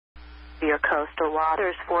Your coastal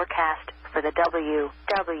waters forecast for the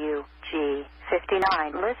WWG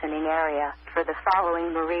 59 listening area for the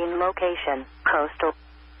following marine location. Coastal.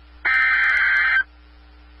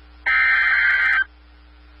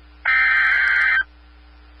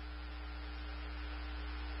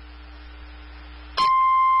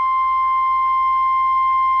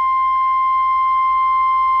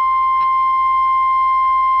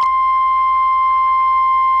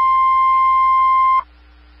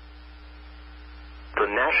 The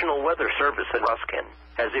National Weather Service at RUSKIN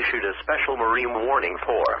has issued a special marine warning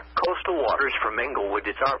for coastal waters from Englewood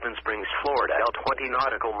to Tarpon Springs, Florida, 20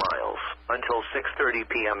 nautical miles until 6:30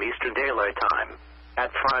 p.m. Eastern Daylight Time. At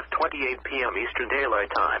 5:28 p.m. Eastern Daylight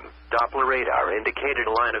Time, Doppler radar indicated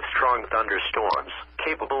a line of strong thunderstorms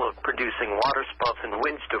capable of producing waterspouts and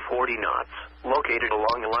winds to 40 knots, located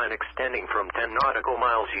along a line extending from 10 nautical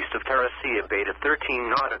miles east of Terracea Bay to 13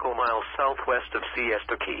 nautical miles southwest of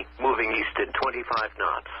Siesta Key, moving east at 25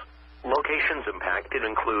 knots. Locations impacted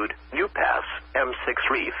include New Pass, M6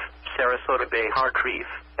 Reef, Sarasota Bay Hart Reef,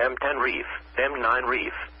 M10 Reef, M9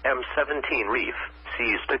 Reef, M17 Reef,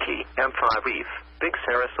 Siesta Key, M5 Reef, Big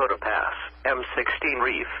Sarasota Pass, M16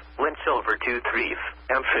 Reef, Lint Silver Tooth Reef,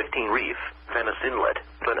 M15 Reef, Venice Inlet,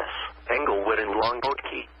 Venice, Englewood and Longboat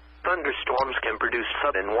Key. Thunderstorms can produce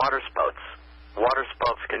sudden waterspouts.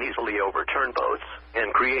 Waterspouts can easily overturn boats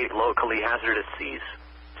and create locally hazardous seas.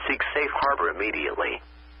 Seek safe harbor immediately.